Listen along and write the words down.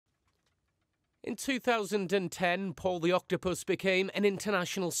In 2010, Paul the Octopus became an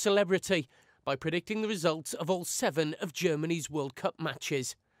international celebrity by predicting the results of all 7 of Germany's World Cup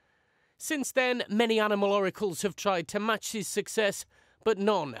matches. Since then, many animal oracles have tried to match his success, but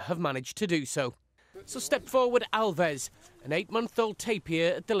none have managed to do so. So step forward Alves, an 8-month-old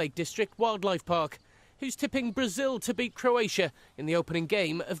tapir at the Lake District Wildlife Park, who's tipping Brazil to beat Croatia in the opening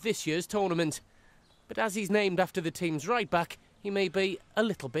game of this year's tournament. But as he's named after the team's right-back, he may be a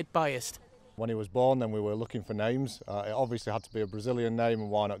little bit biased. When he was born, then we were looking for names. It obviously had to be a Brazilian name, and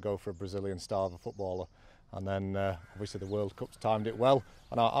why not go for a Brazilian star of a footballer? And then obviously the World Cup's timed it well,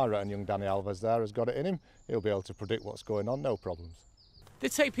 and I reckon young Danny Alves there has got it in him. He'll be able to predict what's going on, no problems. The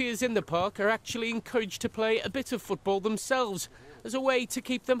tapirs in the park are actually encouraged to play a bit of football themselves as a way to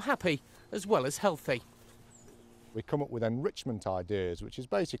keep them happy as well as healthy. We come up with enrichment ideas, which is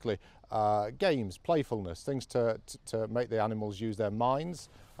basically games, playfulness, things to make the animals use their minds.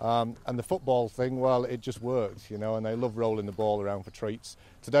 And the football thing, well, it just worked, you know, and they love rolling the ball around for treats.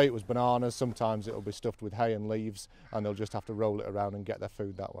 Today it was bananas, sometimes it'll be stuffed with hay and leaves, and they'll just have to roll it around and get their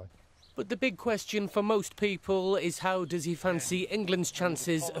food that way. But the big question for most people is, how does he fancy England's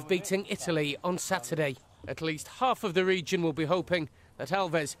chances of beating Italy on Saturday? At least half of the region will be hoping that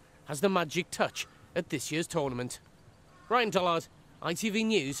Alves has the magic touch at this year's tournament. Ryan Dollard, ITV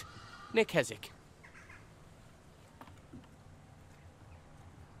News, Nick Heswick.